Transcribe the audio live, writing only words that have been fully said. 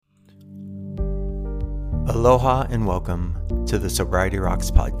Aloha and welcome to the Sobriety Rocks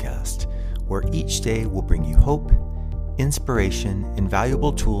podcast, where each day will bring you hope, inspiration, and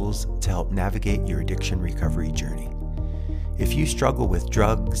valuable tools to help navigate your addiction recovery journey. If you struggle with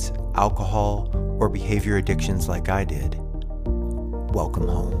drugs, alcohol, or behavior addictions like I did, welcome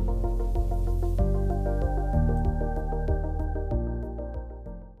home.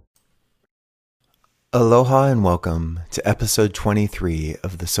 Aloha and welcome to episode 23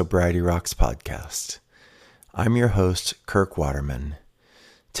 of the Sobriety Rocks podcast. I'm your host, Kirk Waterman.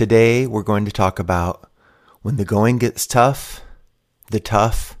 Today, we're going to talk about when the going gets tough, the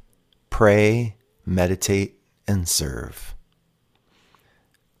tough, pray, meditate, and serve.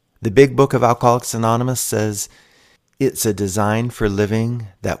 The Big Book of Alcoholics Anonymous says, it's a design for living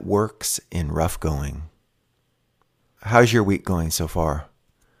that works in rough going. How's your week going so far?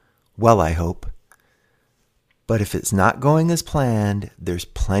 Well, I hope. But if it's not going as planned, there's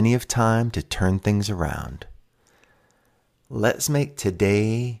plenty of time to turn things around. Let's make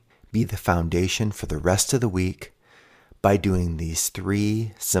today be the foundation for the rest of the week by doing these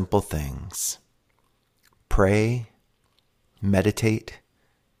three simple things: pray, meditate,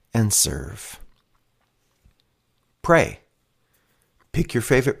 and serve. Pray. Pick your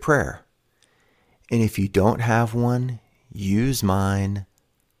favorite prayer. And if you don't have one, use mine,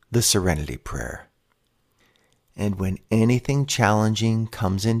 the Serenity Prayer. And when anything challenging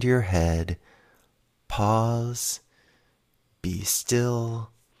comes into your head, pause, be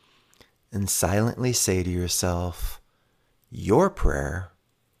still, and silently say to yourself your prayer,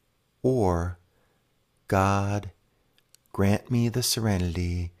 or God, grant me the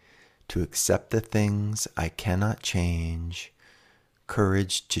serenity to accept the things I cannot change,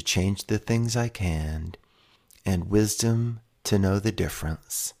 courage to change the things I can, and wisdom to know the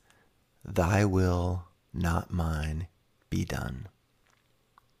difference. Thy will, not mine, be done.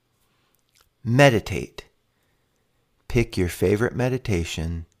 Meditate. Pick your favorite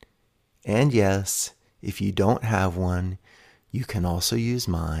meditation, and yes, if you don't have one, you can also use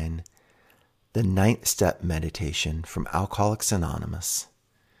mine, the 9th Step Meditation from Alcoholics Anonymous.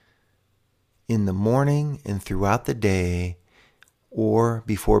 In the morning and throughout the day, or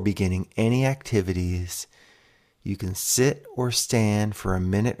before beginning any activities, you can sit or stand for a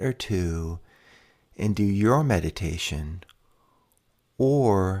minute or two and do your meditation,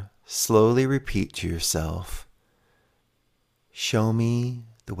 or slowly repeat to yourself, show me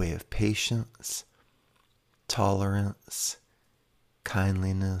the way of patience, tolerance,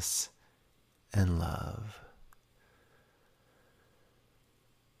 kindliness, and love.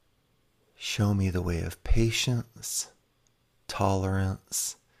 Show me the way of patience,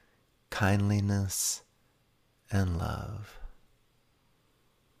 tolerance, kindliness, and love.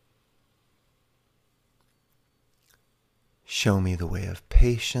 Show me the way of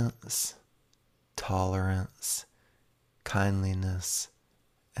patience, tolerance, kindliness,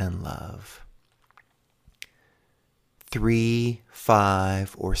 and love. 3,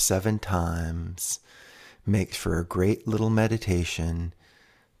 5, or 7 times makes for a great little meditation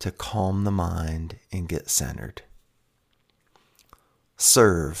to calm the mind and get centered.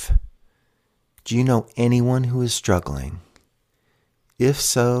 Serve. Do you know anyone who is struggling? If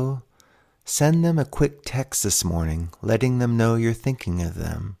so, send them a quick text this morning letting them know you're thinking of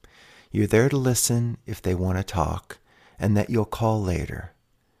them. You're there to listen if they want to talk, and that you'll call later.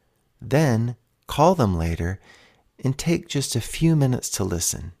 Then call them later and take just a few minutes to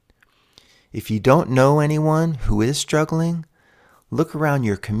listen. If you don't know anyone who is struggling, look around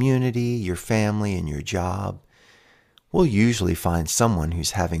your community, your family, and your job. We'll usually find someone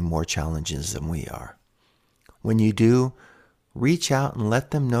who's having more challenges than we are. When you do, reach out and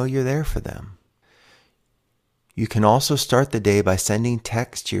let them know you're there for them. You can also start the day by sending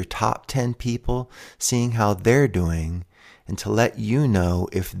texts to your top 10 people, seeing how they're doing, and to let you know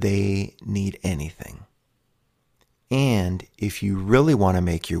if they need anything. And if you really want to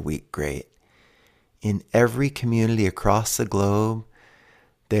make your week great, in every community across the globe,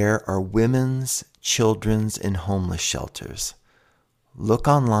 there are women's, children's, and homeless shelters. Look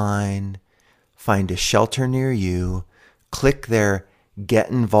online, find a shelter near you, click their Get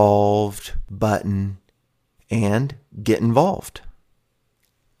Involved button, and get involved.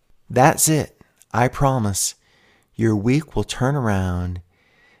 That's it. I promise your week will turn around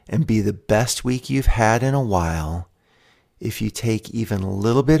and be the best week you've had in a while if you take even a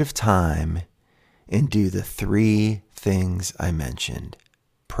little bit of time and do the 3 things I mentioned: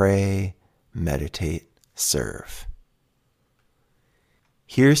 pray, meditate, serve.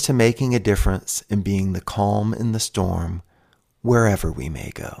 Here's to making a difference and being the calm in the storm wherever we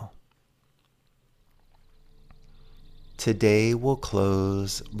may go. Today we'll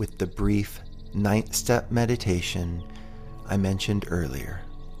close with the brief ninth step meditation I mentioned earlier.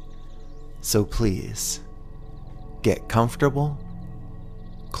 So please, get comfortable,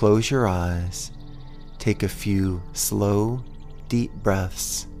 close your eyes, take a few slow, deep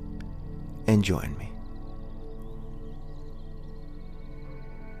breaths, and join me.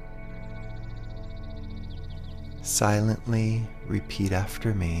 Silently repeat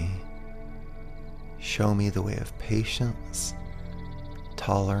after me. Show me the way of patience,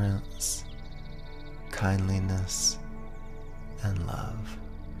 tolerance, kindliness, and love.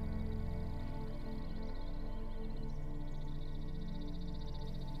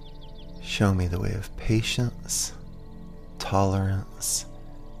 Show me the way of patience, tolerance,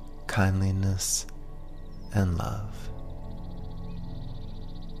 kindliness, and love.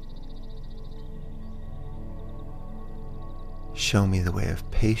 Show me the way of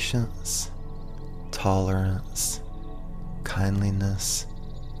patience, tolerance, kindliness,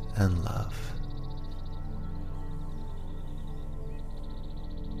 and love.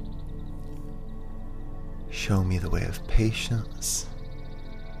 Show me the way of patience,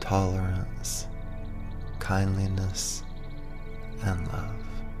 tolerance, kindliness, and love.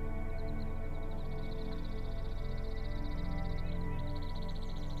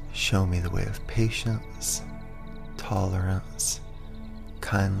 Show me the way of patience, tolerance,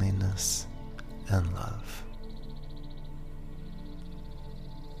 kindliness, and love.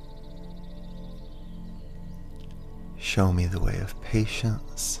 Show me the way of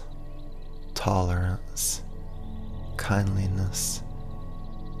patience, tolerance, kindliness,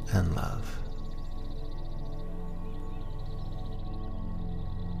 and love.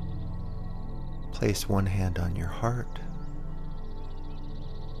 Place one hand on your heart,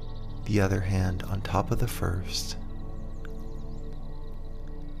 the other hand on top of the first.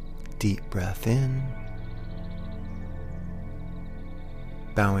 Deep breath in,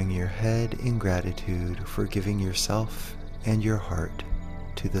 bowing your head in gratitude for giving yourself and your heart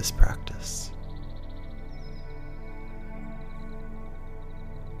to this practice.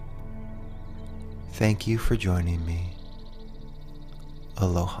 Thank you for joining me.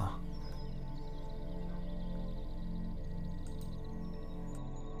 Aloha.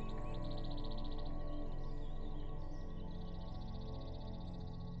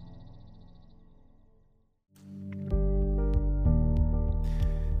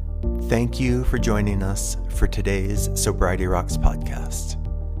 Thank you for joining us for today's Sobriety Rocks podcast.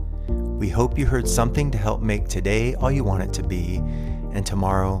 We hope you heard something to help make today all you want it to be and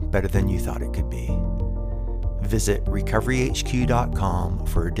tomorrow better than you thought it could be. Visit recoveryhq.com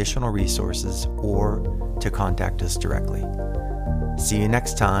for additional resources or to contact us directly. See you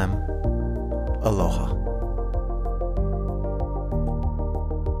next time. Aloha.